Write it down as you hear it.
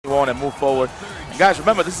on and move forward. And guys,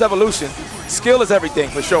 remember, this is Evolution. Skill is everything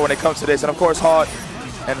for sure when it comes to this, and of course hard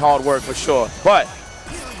work for sure. But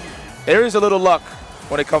there is a little luck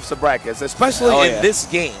when it comes to brackets, especially in this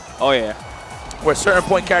game. Oh yeah. Where certain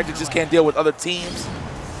point characters just can't deal with other teams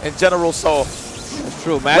in general, so that's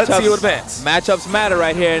true. Let's see you advance. Matchups matter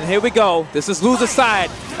right here, and here we go. This is loser side.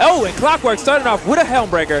 Oh, and Clockwork starting off with a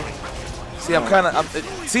Helmbreaker. See, I'm kind of.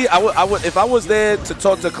 See, I would if I was there to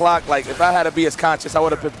talk to Clock, like if I had to be as conscious, I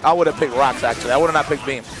would have picked Rocks actually. I would have not picked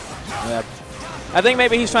Beam. Yeah. I think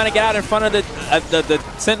maybe he's trying to get out in front of the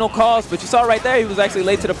Sentinel calls, but you saw right there he was actually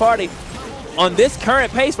late to the party. On this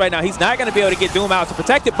current pace right now, he's not going to be able to get Doom out to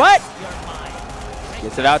protect it, but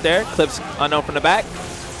gets it out there. Clips Unknown from the back.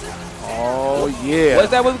 Oh, yeah.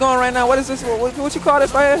 What's that? What's going on right now? What is this? What you call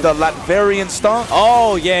this right here? The Latverian Stomp.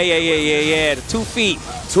 Oh, yeah. The 2 feet.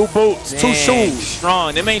 2 boots. 2 shoes.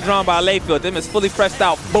 Strong. Them ain't drawn by Layfield. Them is fully pressed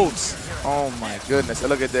out boots. Oh, my goodness.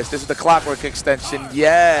 Look at this. This is the Clockwork extension.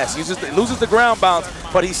 Yes. He loses the ground bounce,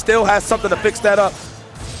 but he still has something to fix that up.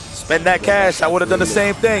 Spend that cash. I would have done the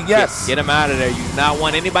same thing. Yes. Get him out of there. You do not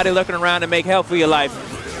want anybody looking around to make hell for your life.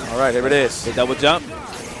 All right, here it is. The double jump.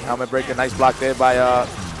 Helmet breaker. Nice block there by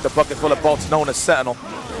the bucket full of bolts known as Sentinel.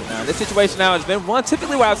 Now, this situation now has been one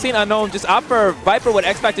typically where I've seen Unknown just opt for Viper with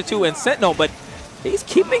X Factor 2 and Sentinel, but he's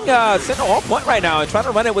keeping Sentinel on point right now and trying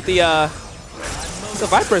to run it with the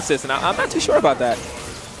Viper assist, and I'm not too sure about that.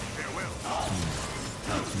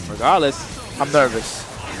 Regardless. I'm nervous.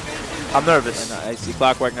 I'm nervous. And, I see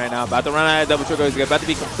Clockwork right now. About to run out of double trigger. He's about to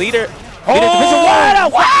be completed. Oh!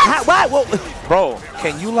 What? Bro,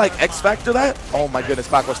 can you like X Factor that? Oh my goodness,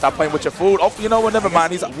 Clockwork, stop playing with your food. Oh, you know what? Never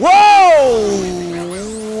mind. He's whoa!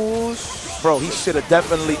 Bro, he should have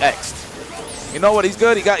definitely X'd. You know what? He's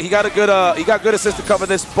good. He got good assist to cover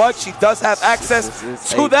this, but she does have access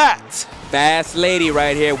to that. Fast lady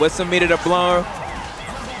right here with some meter to blow.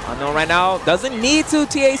 Unknown right now doesn't need to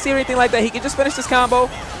TAC or anything like that. He can just finish this combo,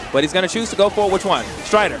 but he's gonna choose to go for which one?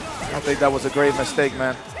 Strider. I think that was a great mistake,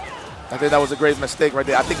 man. I think that was a great mistake right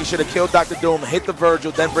there. I think he should have killed Dr. Doom, hit the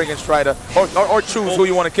Virgil, then bring in Strider, or choose who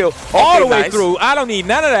you want to kill. All the way through. I don't need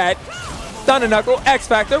none of that. Thunder Knuckle, X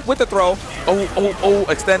Factor with the throw. Oh,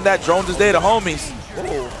 extend that. Drones is there, the homies.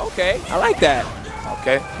 Ooh, okay, I like that.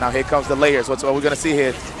 Okay, now here comes the layers. What we're going to see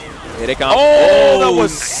here? Here they come. Oh, that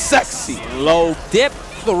was sexy. Low dip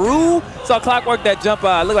through. Saw Clockwork that jump,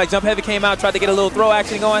 looked like Jump Heavy came out, tried to get a little throw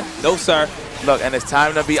action going. No, sir. Look, and it's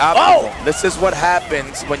time to be optimal. Oh! This is what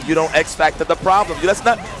happens when you don't X Factor the problem.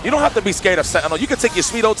 You don't have to be scared of Sentinel. You can take your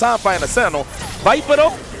sweet old time fighting a Sentinel. Viper,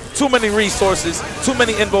 though, too many resources, too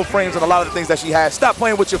many invo frames, and a lot of the things that she has. Stop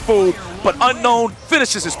playing with your food, but Unknown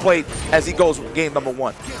finishes his plate as he goes with game number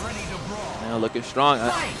 1. Now looking strong.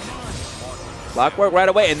 Clockwork right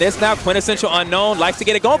away, and this now quintessential Unknown likes to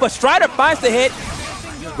get it going, but Strider finds the hit.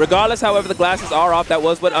 Regardless, however, the glasses are off. That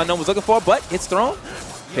was what Unknown was looking for, but it's thrown.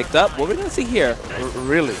 Picked up. What are we going to see here?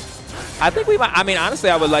 Really? I think we might. I mean, honestly,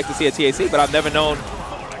 I would like to see a TAC, but I've never known.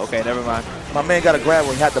 Okay, never mind. My man got a grab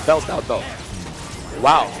when he had the belt out, though.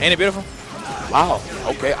 Wow. Ain't it beautiful? Wow.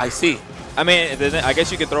 Okay, I see. I mean, I guess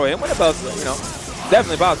you could throw in with a belt, you know.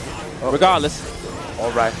 Definitely possible. Okay. Regardless.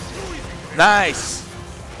 All right. Nice.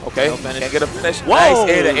 Okay. No finish. Can't get a finish. Whoa. Nice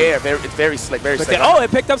air to air. It's very slick. Very slick. Oh, it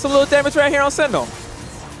picked up some little damage right here on Sentinel.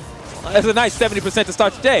 That's a nice 70% to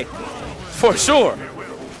start the day. For sure.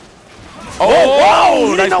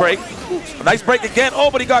 Oh, nice break. Nice break again. Oh,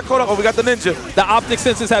 but he got caught up. Oh, we got the ninja. The optic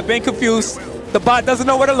sensors have been confused. The bot doesn't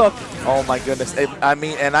know where to look. Oh, my goodness. I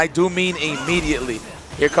mean, and I do mean immediately.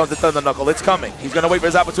 Here comes the Thunder Knuckle. It's coming. He's going to wait for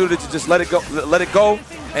his opportunity to just let it go,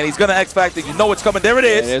 and he's going to X Factor. You know it's coming. There it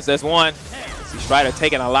is. There's one. See Strider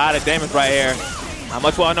taking a lot of damage right here. How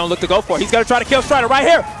much will Unknown look to go for? He's going to try to kill Strider right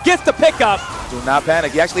here. Gets the pickup. Do not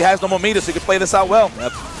panic. He actually has no more meters, so he can play this out well.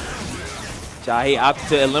 Yep. Jahi opted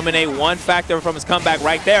to eliminate one factor from his comeback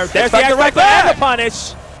right there. There's the X Factor and the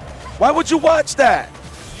punish. Why would you watch that?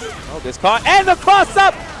 Oh, this caught. And the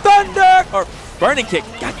cross-up. Thunder. Or burning kick.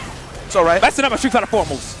 God. It's all right. Messing up my Street Fighter 4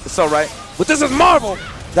 moves. It's all right. But this is Marvel.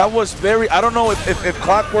 That was very, I don't know if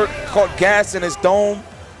Clockwork caught gas in his dome.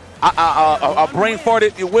 A brain fart,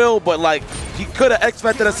 if you will, but like, he could have X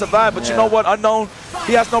Factor and survived, but you know what? Unknown,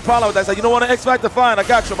 he has no problem with that. He's like, you don't want to X Factor? Fine, I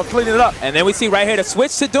got you. I'm going to clean it up. And then we see right here to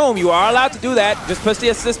switch to Doom. You are allowed to do that. Just push the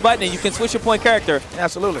assist button and you can switch your point character.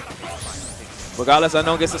 Absolutely. Regardless,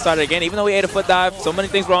 Unknown gets to start it again. Even though he ate a foot dive, so many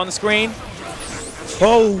things were on the screen.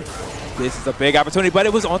 Oh, this is a big opportunity, but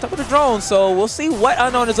it was on top of the drone, so we'll see what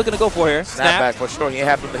Unknown is looking to go for here. Snapback for sure. He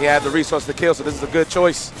had the resource to kill, so this is a good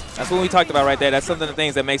choice. That's what we talked about right there. That's something of the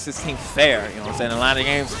things that makes this team fair. You know what I'm saying? A lot of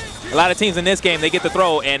games, a lot of teams in this game, they get the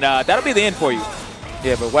throw, and that'll be the end for you.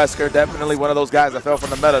 Yeah, but Wesker, definitely one of those guys that fell from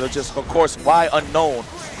the meta. They're just, of course, why unknown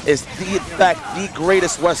is in fact the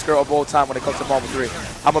greatest Wesker of all time when it comes to Marvel 3.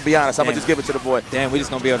 I'm going to be honest. I'm going to just give it to the boy. Damn, we're just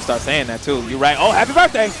going to be able to start saying that, too. You're right. Oh, happy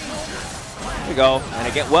birthday. There we go. And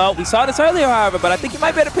again, well, we saw this earlier, however, but I think you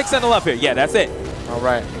might be able to pick Sentinel up here. Yeah, that's it. All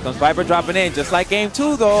right. Here comes Viper dropping in, just like game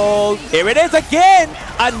 2, though. Here it is again.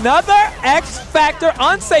 Another X Factor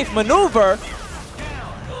unsafe maneuver.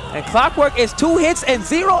 And Clockwork is 2 hits and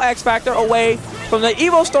 0 X Factor away from the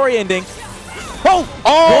EVO story ending. Oh!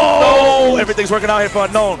 Oh! Everything's working out here for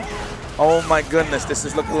Unknown. Oh my goodness, this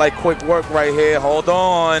is looking like quick work right here. Hold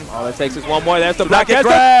on. All it takes is one more. There's the block. Should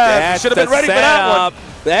have been ready for that one.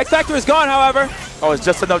 The X Factor is gone, however. Oh, it's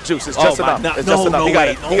just enough juice. It's just enough. It's just enough. He got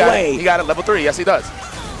it. He got it. He got it. Level 3. Yes, he does.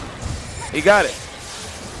 He got it.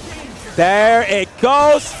 There it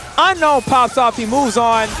goes. Unknown pops off. He moves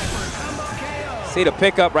on. See the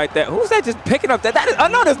pickup right there. Who's that just picking up that? That is,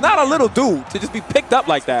 Unknown is not a little dude to just be picked up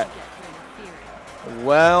like that.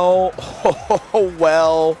 Well,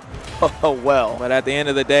 well. But at the end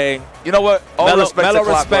of the day, you know what? All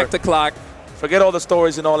respect to Clock. Forget all the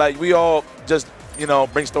stories and all that. We all just, you know,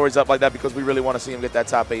 bring stories up like that because we really want to see him get that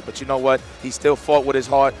top 8. But you know what? He still fought with his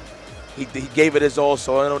heart. He gave it his all,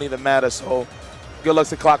 so it don't even matter. So good luck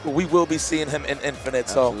to Clockwork. We will be seeing him in Infinite.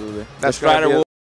 Absolutely. So that's right.